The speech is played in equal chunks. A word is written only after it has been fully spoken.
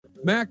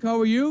Mac, how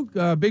are you?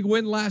 Big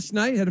win last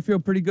night. Had to feel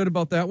pretty good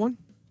about that one.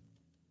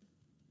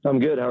 I'm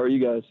good. How are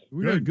you guys?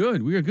 We are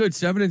good.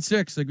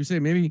 7-6. Like we say,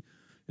 maybe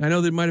I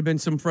know there might have been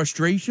some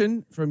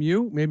frustration from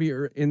you, maybe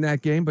in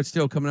that game, but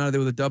still coming out of there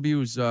with a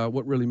W is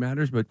what really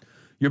matters. But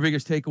your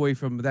biggest takeaway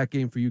from that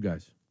game for you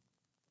guys?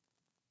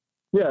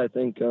 Yeah, I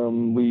think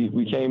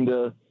we came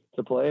to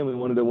play and we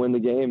wanted to win the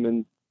game,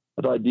 and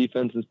I thought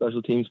defense and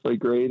special teams played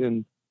great,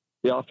 and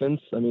the offense,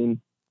 I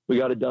mean, we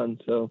got it done.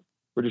 So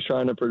we're just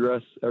trying to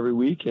progress every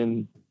week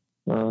and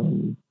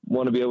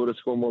want to be able to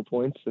score more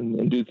points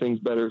and do things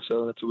better.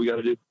 So that's what we got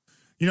to do.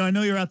 You know, I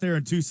know you're out there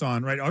in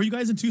Tucson, right? Are you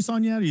guys in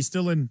Tucson yet? Are you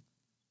still in?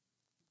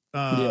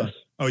 Yes.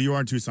 Oh, you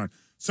are in Tucson.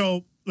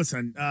 So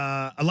listen,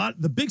 one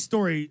of the big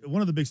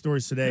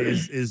stories today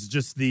is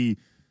just I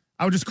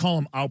would just call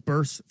them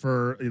outbursts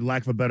for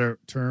lack of a better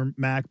term,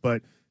 Mac,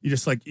 but you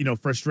just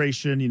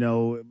frustration,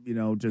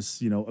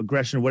 just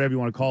aggression, whatever you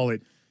want to call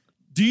it.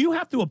 Do you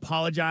have to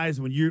apologize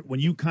when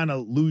you kind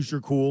of lose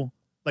your cool?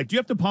 Like, do you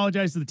have to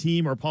apologize to the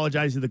team or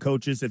apologize to the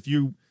coaches if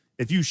you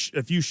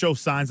show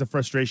signs of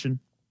frustration?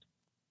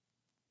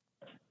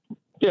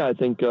 Yeah, I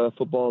think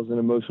football is an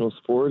emotional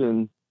sport,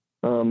 and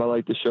I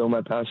like to show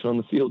my passion on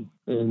the field.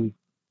 And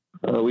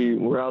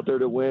we're out there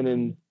to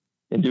win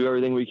and do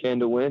everything we can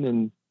to win.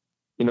 And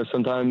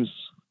sometimes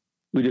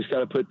we just got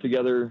to put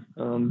together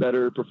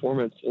better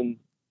performance, and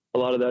a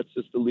lot of that's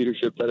just the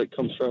leadership that it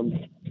comes from.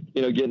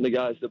 Getting the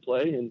guys to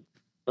play and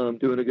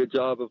doing a good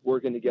job of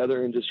working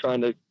together and just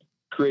trying to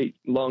create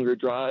longer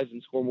drives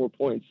and score more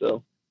points.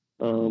 So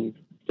at the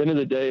end of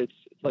the day, it's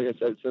like I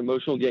said, it's an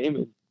emotional game,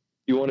 and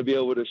you want to be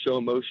able to show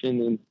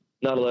emotion and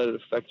not let it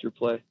affect your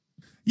play.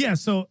 Yeah.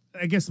 So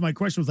I guess my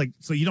question was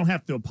so you don't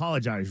have to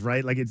apologize,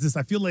 right? Like it's this,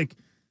 I feel like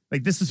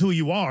this is who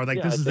you are.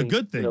 Like this is a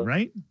good thing,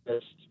 right?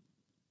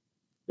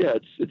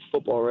 It's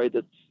football, right?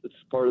 It's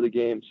part of the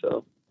game.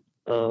 So,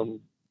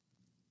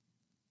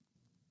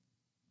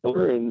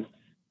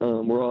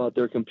 we're all out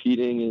there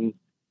competing,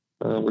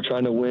 and we're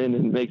trying to win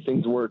and make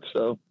things work.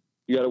 So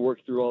you got to work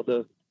through all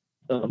the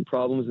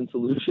problems and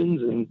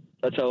solutions, and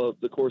that's how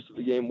the course of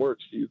the game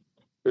works.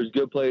 There's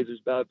good plays, there's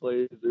bad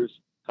plays, there's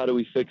how do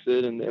we fix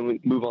it, and we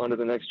move on to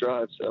the next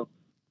drive. So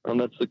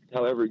that's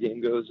how every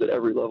game goes at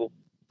every level.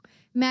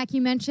 Mac,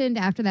 you mentioned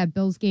after that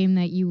Bills game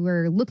that you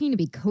were looking to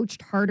be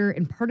coached harder,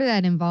 and part of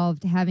that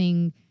involved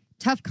having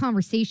tough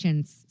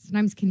conversations,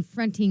 sometimes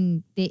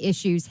confronting the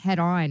issues head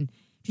on.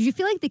 Did you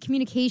feel like the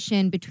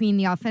communication between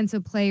the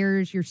offensive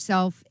players,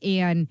 yourself,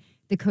 and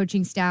the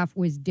coaching staff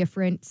was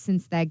different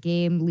since that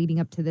game leading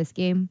up to this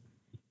game?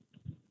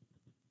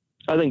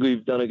 I think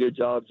we've done a good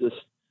job just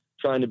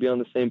trying to be on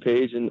the same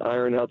page and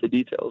iron out the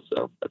details.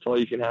 So that's all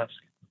you can ask,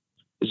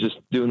 is just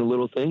doing the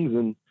little things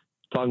and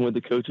talking with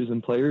the coaches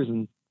and players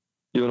and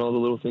doing all the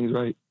little things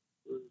right.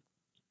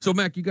 So,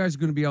 Mac, you guys are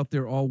going to be out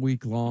there all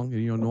week long.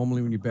 And,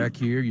 normally when you're back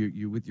here,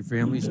 you're with your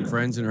families and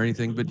friends and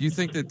anything. But do you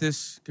think that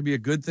this could be a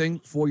good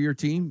thing for your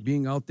team,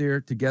 being out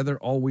there together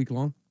all week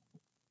long?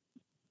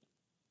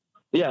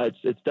 Yeah,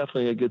 it's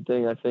definitely a good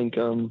thing. I think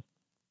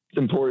it's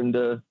important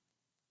to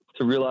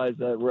realize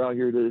that we're out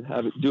here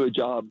to do a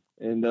job.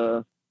 And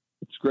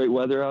it's great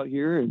weather out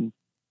here. And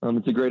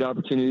it's a great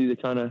opportunity to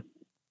kind of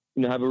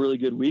have a really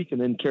good week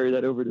and then carry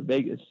that over to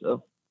Vegas.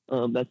 So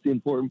that's the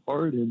important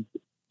part. And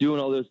doing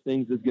all those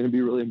things is going to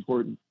be really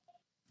important.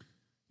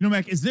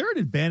 Mac, is there an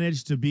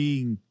advantage to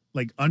being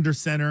under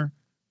center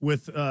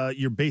with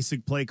your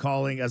basic play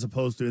calling as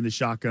opposed to in the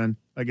shotgun?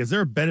 Is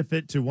there a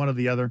benefit to one or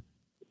the other?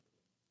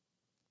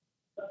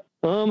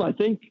 I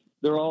think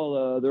they're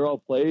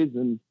all plays,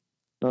 and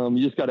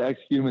you just got to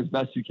execute them as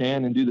best you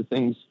can and do the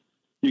things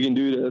you can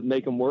do to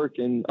make them work.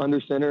 And under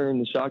center and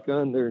the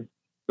shotgun,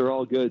 they're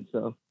all good.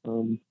 So,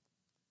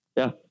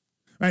 yeah.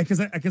 Right,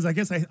 because I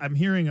guess I'm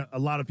hearing a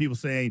lot of people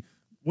saying,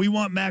 we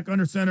want Mac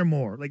under center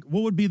more.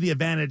 What would be the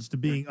advantage to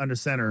being under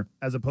center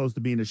as opposed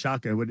to being a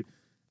shotgun?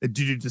 Did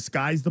you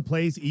disguise the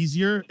plays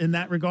easier in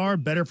that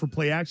regard? Better for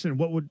play action?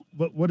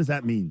 What does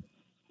that mean?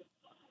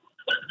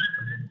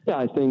 Yeah,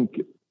 I think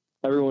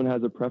everyone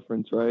has a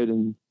preference, right?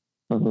 And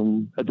at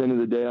the end of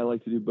the day, I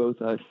like to do both.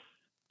 I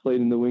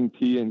played in the wing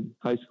T in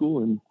high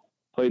school and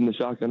played in the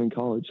shotgun in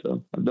college,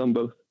 so I've done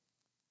both.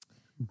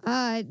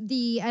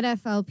 The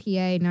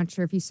NFLPA, not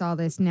sure if you saw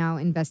this, now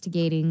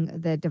investigating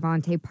the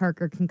Devontae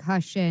Parker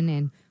concussion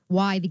and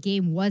why the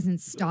game wasn't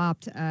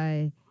stopped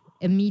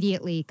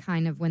immediately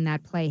kind of when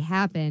that play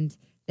happened,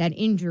 that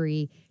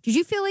injury. Did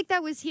you feel like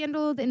that was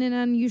handled in an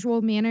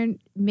unusual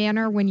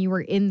manner when you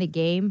were in the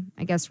game,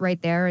 I guess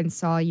right there, and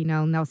saw,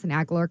 Nelson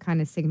Agholor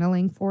kind of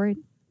signaling for it?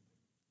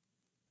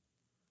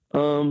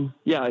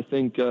 Yeah, I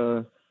think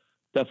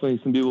definitely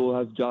some people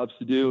have jobs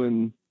to do,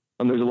 and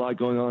there's a lot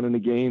going on in the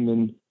game,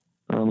 and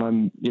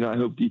I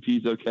hope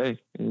DP's okay.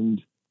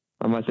 And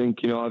I think,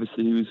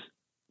 obviously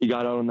he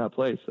got out on that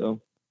play.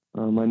 So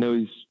I know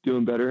he's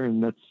doing better,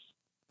 and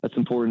that's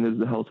important, is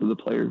the health of the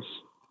players.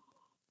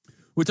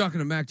 We're talking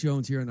to Mac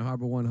Jones here on the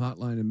Harbor One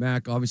Hotline. And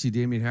Mac, obviously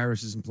Damian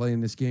Harris isn't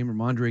playing this game.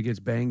 Ramondre gets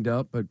banged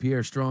up, but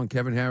Pierre Strong,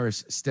 Kevin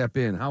Harris step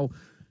in. How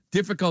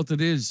difficult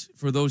it is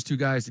for those two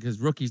guys, because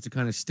rookies, to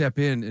kind of step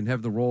in and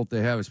have the role that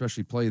they have,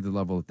 especially play the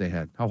level that they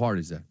had. How hard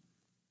is that?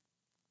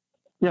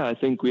 Yeah, I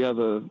think we have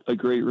a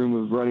great room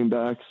of running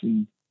backs,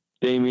 and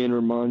Damian,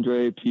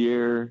 Ramondre,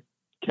 Pierre,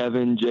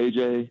 Kevin,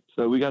 JJ.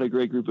 So we got a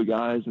great group of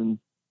guys, and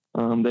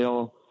they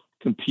all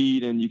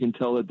compete, and you can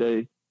tell that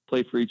they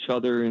play for each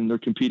other and they're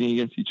competing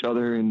against each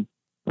other. And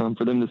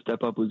for them to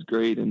step up was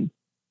great. And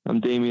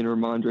Damian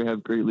and Ramondre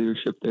have great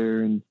leadership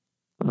there. And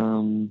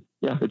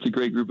yeah, it's a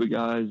great group of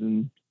guys,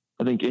 and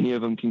I think any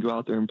of them can go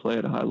out there and play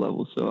at a high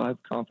level. So I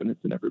have confidence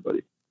in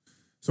everybody.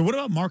 So what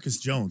about Marcus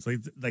Jones?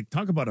 Like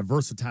talk about a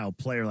versatile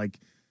player.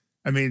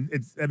 Are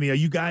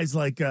you guys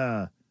like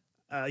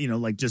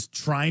just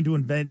trying to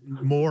invent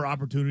more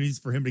opportunities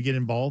for him to get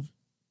involved?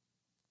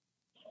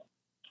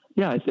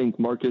 Yeah, I think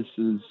Marcus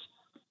is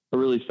a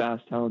really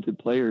fast, talented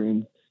player,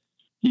 and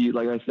he,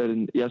 like I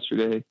said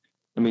yesterday,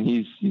 I mean,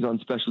 he's on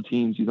special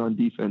teams, he's on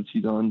defense,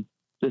 he's on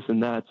this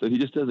and that. So he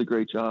just does a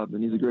great job,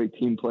 and he's a great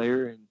team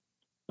player.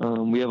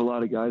 And we have a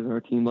lot of guys on our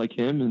team like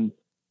him, and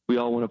we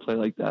all want to play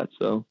like that.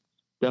 So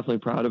definitely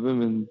proud of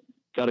him, and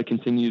got to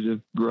continue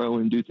to grow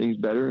and do things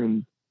better.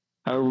 And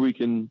however we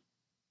can,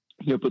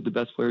 put the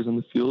best players on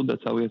the field,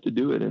 that's how we have to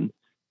do it.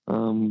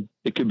 And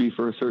it could be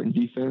for a certain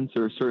defense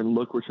or a certain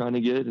look we're trying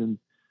to get. And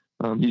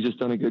he's just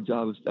done a good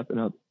job of stepping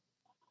up.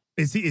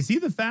 Is he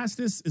the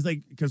fastest? Is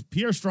because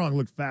Pierre Strong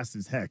looked fast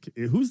as heck.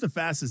 Who's the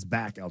fastest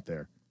back out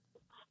there?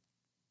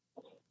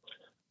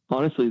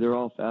 Honestly, they're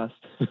all fast.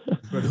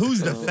 But who's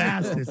the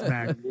fastest,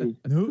 Mac?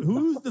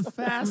 Who's the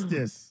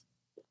fastest?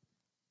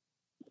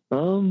 I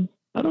don't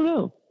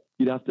know.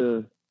 You'd have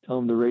to tell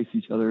them to race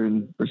each other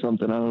or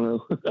something. I don't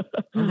know.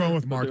 I'm going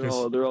with Marcus.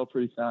 They're all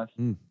pretty fast.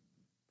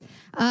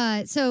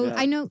 So yeah.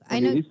 I know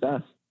he's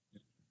fast.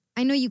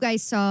 I know you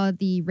guys saw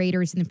the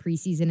Raiders in the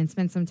preseason and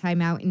spent some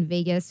time out in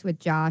Vegas with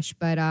Josh,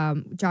 but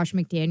Josh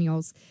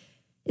McDaniels.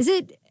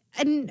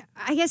 And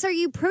I guess, are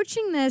you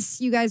approaching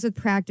this, you guys, with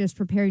practice,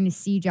 preparing to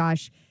see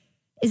Josh?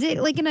 Is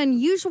it like an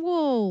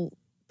unusual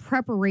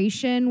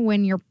preparation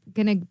when you're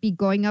going to be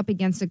going up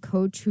against a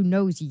coach who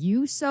knows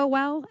you so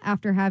well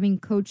after having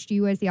coached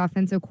you as the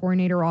offensive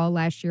coordinator all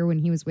last year when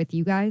he was with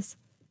you guys?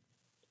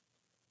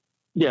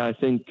 Yeah, I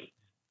think,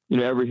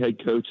 every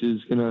head coach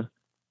is going to,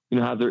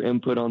 have their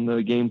input on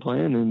the game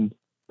plan.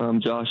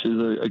 And Josh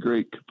is a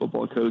great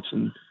football coach,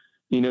 and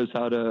he knows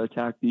how to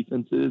attack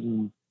defenses.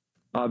 And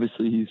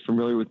obviously he's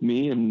familiar with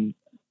me and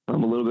a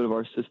little bit of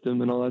our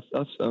system and all that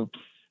stuff. So at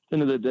the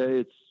end of the day,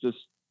 it's just,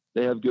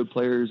 they have good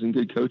players and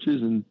good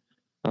coaches, and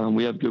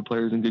we have good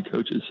players and good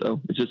coaches. So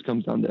it just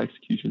comes down to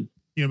execution.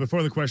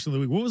 Before the question of the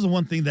week, what was the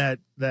one thing that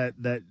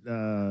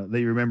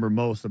you remember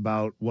most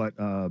about what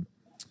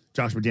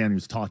Josh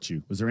McDaniels taught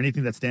you? Was there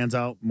anything that stands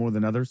out more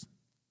than others?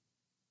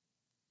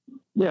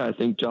 Yeah, I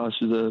think Josh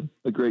is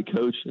a great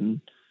coach,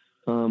 and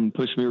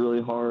pushed me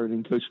really hard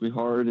and coached me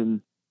hard.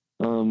 And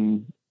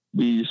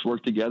we just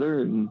worked together,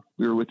 and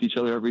we were with each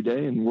other every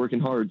day and working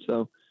hard.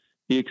 So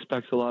he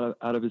expects a lot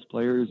out of his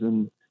players,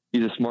 and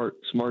he's a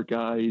smart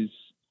guy. He's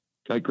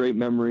got great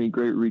memory,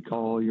 great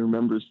recall. He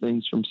remembers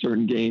things from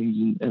certain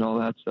games and all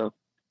that. So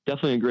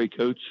definitely a great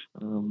coach,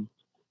 and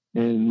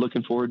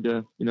looking forward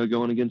to,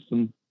 going against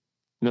him,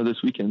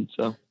 this weekend.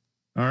 So.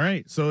 All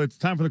right. So it's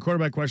time for the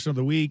quarterback question of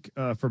the week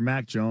for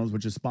Mac Jones,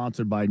 which is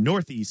sponsored by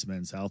Northeast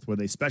Men's Health, where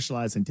they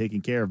specialize in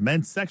taking care of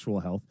men's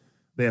sexual health.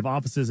 They have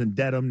offices in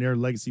Dedham near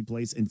Legacy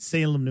Place, in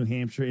Salem, New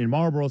Hampshire, in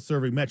Marlboro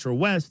serving Metro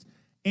West,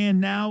 and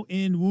now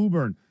in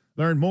Woburn.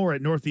 Learn more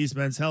at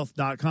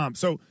northeastmenshealth.com.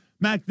 So,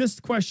 Mac,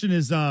 this question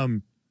is, I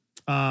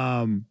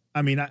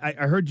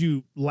heard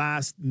you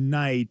last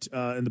night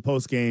in the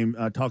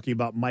postgame talking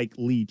about Mike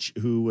Leach,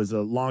 who was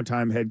a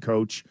longtime head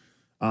coach,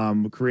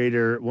 one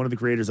of the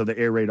creators of the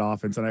air raid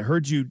offense. And I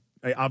heard you,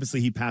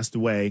 obviously he passed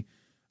away,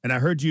 and I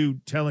heard you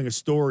telling a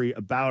story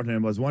about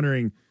him. I was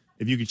wondering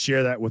if you could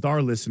share that with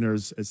our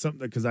listeners as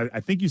something, because I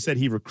think you said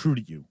he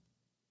recruited you.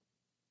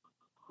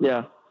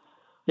 Yeah.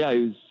 Yeah.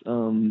 He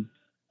was,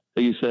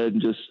 like you said,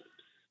 just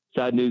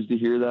sad news to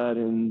hear that,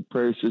 and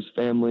prayers to his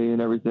family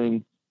and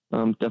everything.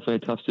 Definitely a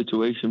tough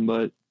situation,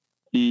 but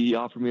he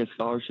offered me a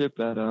scholarship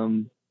at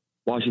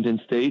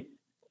Washington State,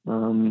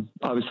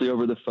 obviously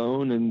over the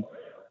phone. And,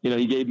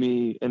 he gave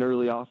me an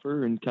early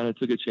offer and kind of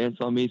took a chance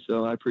on me.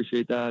 So I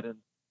appreciate that. And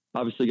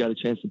obviously got a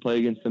chance to play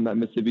against him at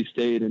Mississippi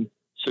State and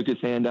shook his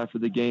hand after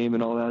the game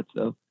and all that.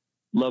 So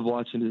love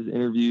watching his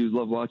interviews,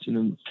 love watching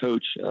him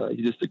coach.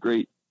 He's just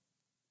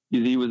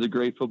he was a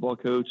great football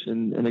coach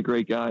and a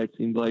great guy, it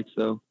seemed like.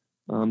 So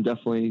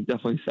definitely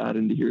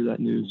saddened to hear that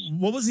news.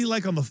 What was he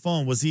like on the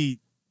phone? Was he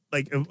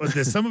like,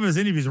 some of his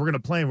interviews we're going to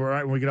play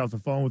right when we get off the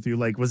phone with you?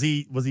 Like, was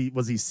he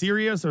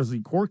serious, or was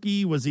he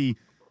quirky? Was he,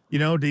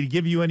 did he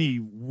give you any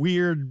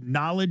weird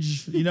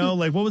knowledge?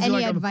 Like, what was he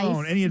like on the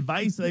phone? Any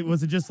advice? Like,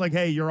 was it just like,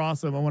 hey, you're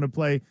awesome, I want to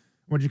play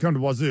when you come to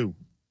Wazoo?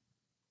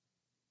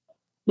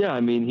 Yeah, I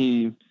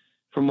mean,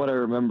 from what I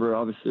remember,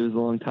 obviously it was a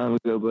long time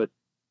ago, but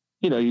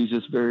he was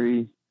just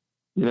very,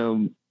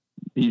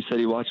 he said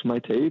he watched my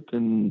tape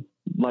and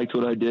liked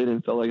what I did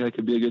and felt like I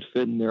could be a good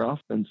fit in their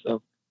offense.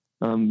 So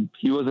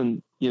he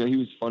wasn't he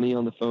was funny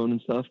on the phone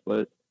and stuff,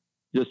 but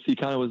just he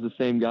kind of was the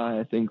same guy,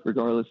 I think,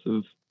 regardless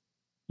of,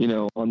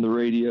 on the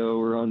radio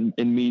or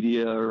in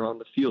media or on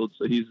the field.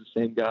 So he's the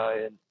same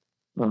guy,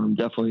 and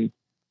definitely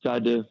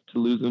sad to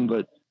lose him,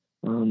 but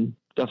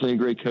definitely a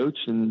great coach,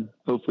 and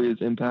hopefully his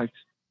impact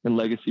and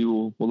legacy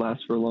will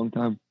last for a long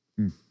time.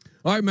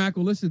 All right, Mac.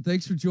 Well, listen,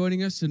 thanks for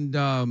joining us. And,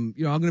 I'm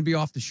going to be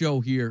off the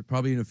show here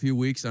probably in a few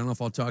weeks. I don't know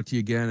if I'll talk to you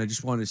again. I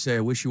just wanted to say I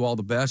wish you all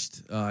the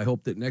best. I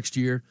hope that next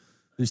year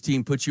this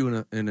team puts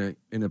you in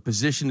a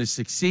position to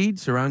succeed,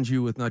 surrounds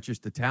you with not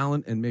just the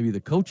talent and maybe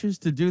the coaches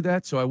to do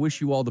that. So I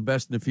wish you all the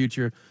best in the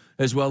future,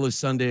 as well as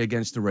Sunday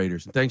against the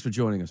Raiders. And thanks for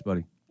joining us,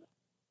 buddy.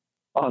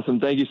 Awesome.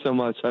 Thank you so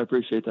much. I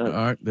appreciate that. All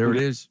right, there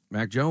it is,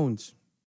 Mac Jones.